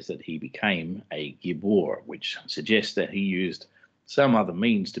giant. It says that he became a Gibor, which suggests that he used some other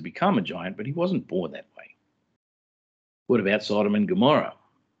means to become a giant, but he wasn't born that way. What about Sodom and Gomorrah?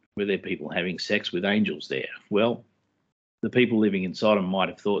 Were there people having sex with angels there? Well, the people living in Sodom might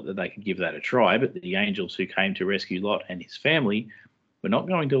have thought that they could give that a try, but the angels who came to rescue Lot and his family were not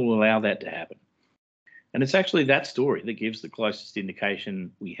going to allow that to happen. And it's actually that story that gives the closest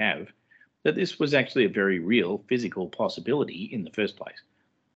indication we have that this was actually a very real physical possibility in the first place.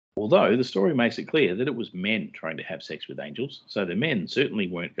 Although the story makes it clear that it was men trying to have sex with angels, so the men certainly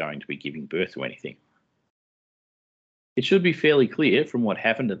weren't going to be giving birth to anything. It should be fairly clear from what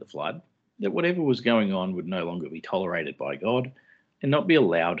happened at the flood that whatever was going on would no longer be tolerated by God and not be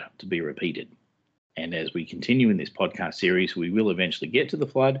allowed to be repeated. And as we continue in this podcast series, we will eventually get to the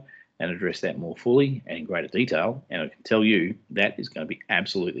flood and address that more fully and in greater detail. And I can tell you that is going to be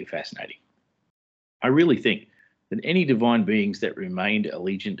absolutely fascinating. I really think that any divine beings that remained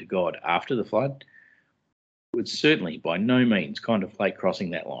allegiant to God after the flood would certainly by no means contemplate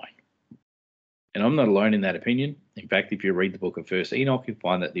crossing that line. And I'm not alone in that opinion. In fact, if you read the book of 1 Enoch, you'll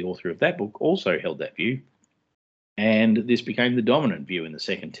find that the author of that book also held that view. And this became the dominant view in the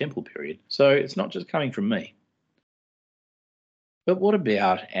Second Temple period. So it's not just coming from me. But what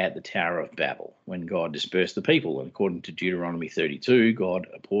about at the Tower of Babel, when God dispersed the people? And according to Deuteronomy 32, God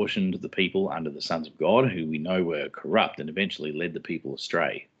apportioned the people under the sons of God, who we know were corrupt and eventually led the people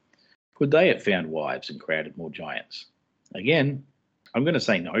astray. Could they have found wives and created more giants? Again, I'm going to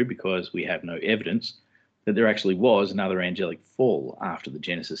say no, because we have no evidence that there actually was another angelic fall after the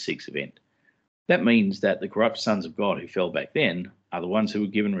Genesis 6 event. That means that the corrupt sons of God who fell back then are the ones who were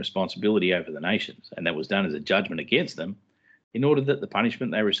given responsibility over the nations, and that was done as a judgment against them in order that the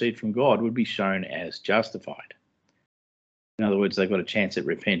punishment they received from God would be shown as justified. In other words, they got a chance at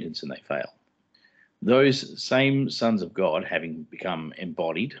repentance and they failed. Those same sons of God, having become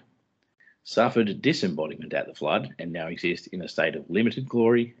embodied, suffered disembodiment at the flood and now exist in a state of limited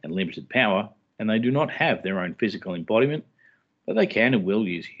glory and limited power, and they do not have their own physical embodiment, but they can and will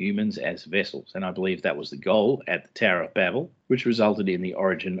use humans as vessels. And I believe that was the goal at the Tower of Babel, which resulted in the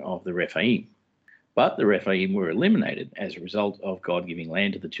origin of the Rephaim. But the Rephaim were eliminated as a result of God giving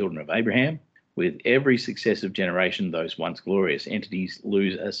land to the children of Abraham. With every successive generation, those once glorious entities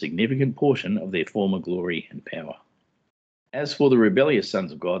lose a significant portion of their former glory and power. As for the rebellious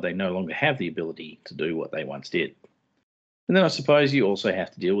sons of God, they no longer have the ability to do what they once did. And then I suppose you also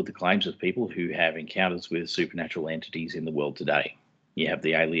have to deal with the claims of people who have encounters with supernatural entities in the world today. You have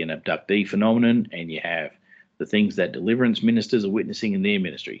the alien abductee phenomenon, and you have the things that deliverance ministers are witnessing in their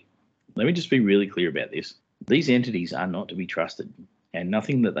ministry. Let me just be really clear about this. These entities are not to be trusted, and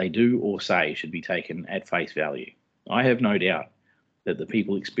nothing that they do or say should be taken at face value. I have no doubt that the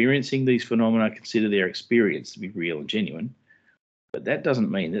people experiencing these phenomena consider their experience to be real and genuine, but that doesn't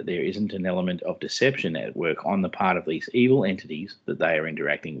mean that there isn't an element of deception at work on the part of these evil entities that they are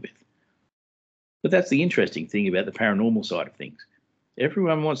interacting with. But that's the interesting thing about the paranormal side of things.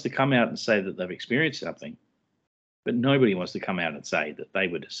 Everyone wants to come out and say that they've experienced something, but nobody wants to come out and say that they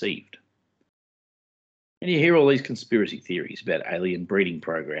were deceived. And you hear all these conspiracy theories about alien breeding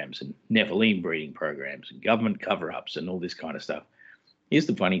programs and Nephilim breeding programs and government cover-ups and all this kind of stuff. Here's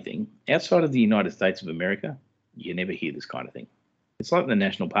the funny thing. Outside of the United States of America, you never hear this kind of thing. It's like the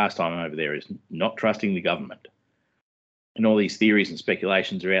national pastime over there is not trusting the government. And all these theories and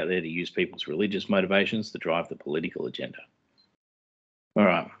speculations are out there to use people's religious motivations to drive the political agenda. All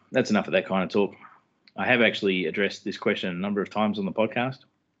right, that's enough of that kind of talk. I have actually addressed this question a number of times on the podcast.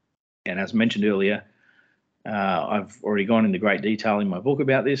 And as mentioned earlier, I've already gone into great detail in my book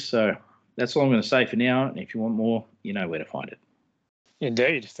about this. So that's all I'm going to say for now. And if you want more, you know where to find it.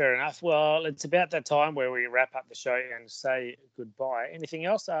 Indeed, fair enough. Well, it's about that time where we wrap up the show and say goodbye. Anything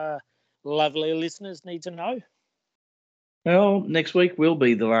else our lovely listeners need to know? Well, next week will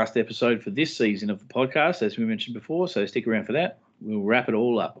be the last episode for this season of the podcast, as we mentioned before, so stick around for that. We'll wrap it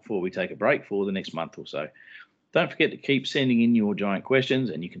all up before we take a break for the next month or so. Don't forget to keep sending in your giant questions,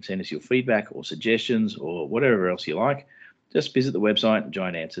 and you can send us your feedback or suggestions or whatever else you like. Just visit the website,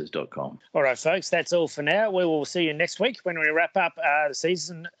 giantanswers.com. All right, folks, that's all for now. We will see you next week when we wrap up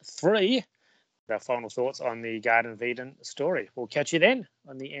season 3. Our final thoughts on the Garden of Eden story. We'll catch you then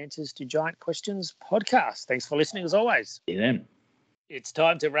on the Answers to Giant Questions podcast. Thanks for listening as always. See you then. It's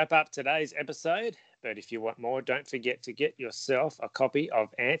time to wrap up today's episode, but if you want more, don't forget to get yourself a copy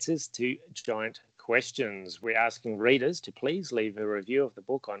of Answers to Giant Questions. We're asking readers to please leave a review of the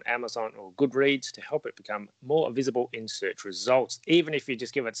book on Amazon or Goodreads to help it become more visible in search results. Even if you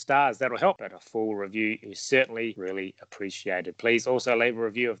just give it stars, that'll help, but a full review is certainly really appreciated. Please also leave a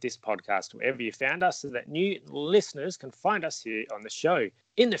review of this podcast wherever you found us so that new listeners can find us here on the show.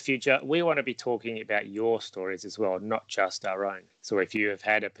 In the future, we want to be talking about your stories as well, not just our own. So if you have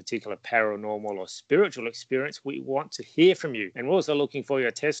had a particular paranormal or spiritual experience, we want to hear from you. And we're also looking for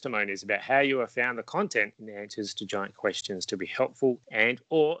your testimonies about how you have found the content in the Answers to Giant Questions to be helpful and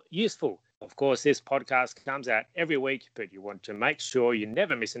or useful. Of course, this podcast comes out every week, but you want to make sure you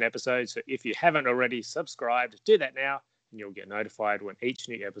never miss an episode. So if you haven't already subscribed, do that now, and you'll get notified when each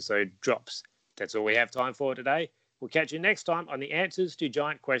new episode drops. That's all we have time for today. We'll catch you next time on the Answers to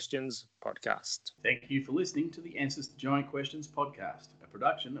Giant Questions podcast. Thank you for listening to the Answers to Giant Questions podcast, a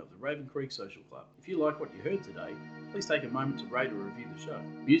production of the Raven Creek Social Club. If you like what you heard today, please take a moment to rate or review the show.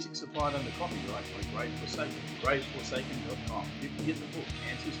 Music supplied under copyright by Grave Forsaken, graveforsaken.com. You can get the book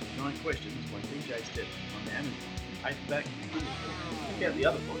Answers to Giant Questions by DJ Stebbins on Amazon in paperback and Kindle form. Check out the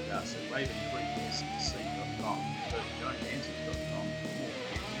other podcasts at ravencreeksc.com and giantanswers.com for more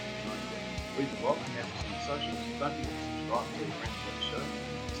Answers to Giant Questions. Read the blog and have us on the socials. Don't forget to subscribe to your friends of the show.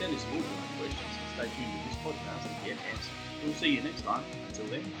 Send us all your questions and stay tuned to this podcast to get answers. We'll see you next time. Until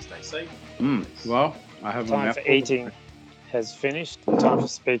then, stay safe. Well, I have time for eating has finished. The time for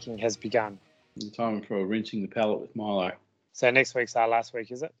speaking has begun. The time for rinsing the palate with Milo. So next week's our last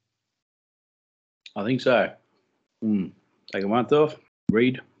week, is it? I think so. Take a month off,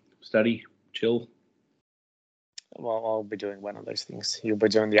 read, study, chill. Well, I'll be doing one of those things. You'll be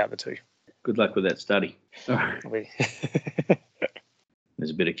doing the other two. Good luck with that study. There's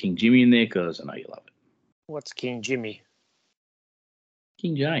a bit of King Jimmy in there because I know you love it. What's King Jimmy?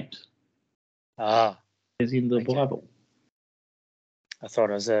 King James. Ah. As in the okay. Bible. I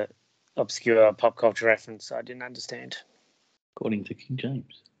thought it was a obscure pop culture reference I didn't understand. According to King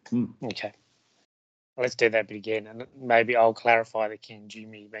James. Okay. Well, let's do that bit again, and maybe I'll clarify that King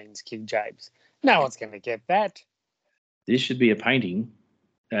Jimmy means King James. No one's going to get that. This should be a painting.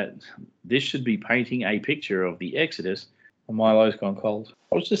 This should be painting a picture of the Exodus. Milo's gone cold.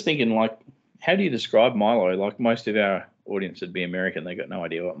 I was just thinking, like, how do you describe Milo? Like, most of our audience would be American. They got no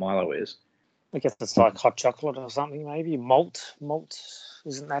idea what Milo is. I guess it's like hot chocolate or something, maybe. Malt,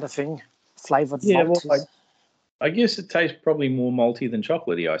 isn't that a thing? Flavoured malt? Well, I guess it tastes probably more malty than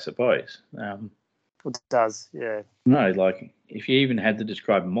chocolatey, I suppose. It does, yeah. No, like, if you even had to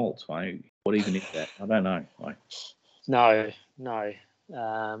describe malt, what even is that? I don't know. No.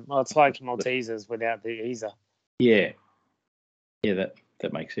 Well, it's like Maltesers without the Easer. Yeah, that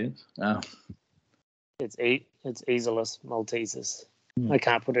makes sense. It's Easerless Maltesers. I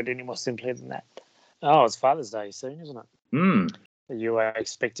can't put it any more simply than that. Oh, it's Father's Day soon, isn't it? Are you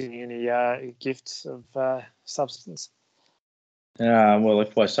expecting any gifts of substance? Well,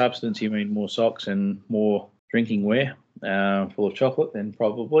 if by substance you mean more socks and more drinking wear full of chocolate, then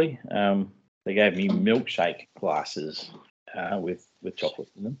probably. They gave me milkshake glasses with chocolate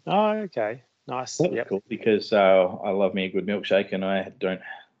in them. Oh, okay. Nice. That was cool because I love me a good milkshake, and I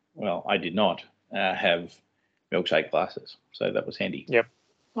did not have milkshake glasses, so that was handy. Yep.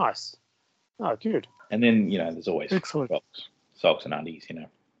 Nice. Oh, good. And then, there's always excellent socks and undies,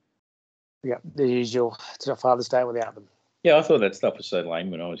 Yeah, the usual Father's Day without them. Yeah, I thought that stuff was so lame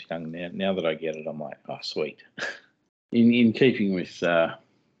when I was young. Now that I get it, I'm like, oh, sweet. In keeping with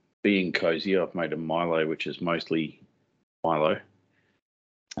being cozy, I've made a Milo, which is mostly Milo.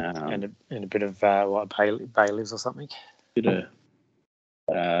 And a bit of Baileys or something. No,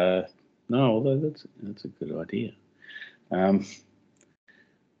 although that's a good idea.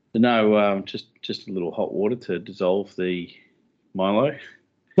 Just a little hot water to dissolve the Milo.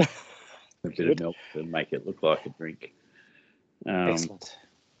 A bit of milk to make it look like a drink. Excellent.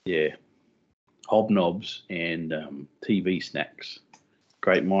 Yeah. Hobnobs and TV snacks.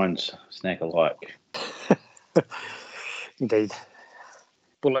 Great minds snack alike. Indeed.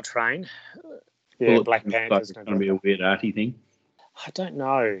 Bullet Train. Yeah, Black Panther's going to be a weird arty thing. I don't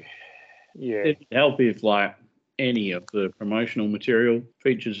know. Yeah. It'd help if, like, any of the promotional material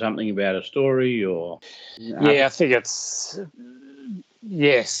features something about a story or... Yeah, I think it's...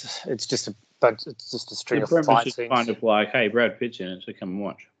 Yes, it's just But it's just a string The of premise fight is scenes. kind of like, hey, Brad Pitt's in it, so come and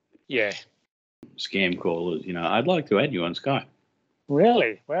watch. Yeah. Scam callers, I'd like to add you on Skype.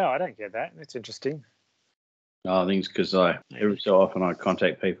 Really? Wow, I don't get that. That's interesting. I think it's because every so often I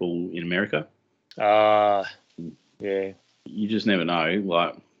contact people in America. Yeah. You just never know,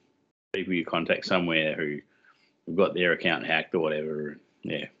 like people you contact somewhere who have got their account hacked or whatever.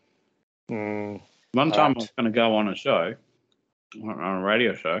 Yeah. One time I was going to go on a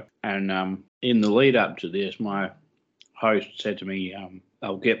radio show, and in the lead up to this, my host said to me,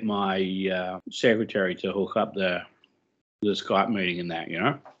 I'll get my secretary to hook up the Skype meeting and that,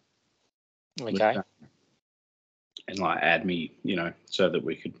 Okay. And like add me, so that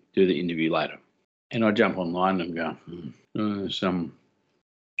we could do the interview later. And I jump online and go, some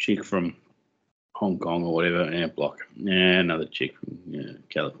chick from Hong Kong or whatever, and block. Another chick from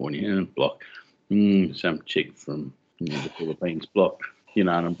California, and block. Some chick from the Philippines, block. And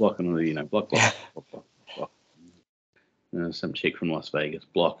I'm blocking all the, block. Some chick from Las Vegas,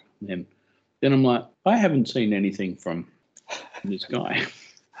 block. And then I'm like, I haven't seen anything from this guy.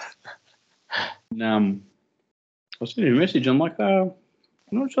 And I sent him a message. I'm like, I'm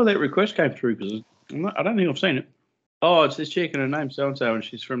not sure that request came through because I don't think I've seen it. Oh, it's this chick and her name's so-and-so and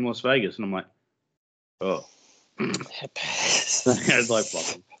she's from Las Vegas. And I'm like, oh. It's like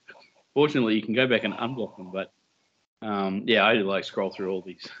blocking. Fortunately, you can go back and unblock them. But, I had to like scroll through all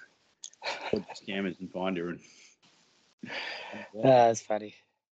these scammers and find her. And That's funny.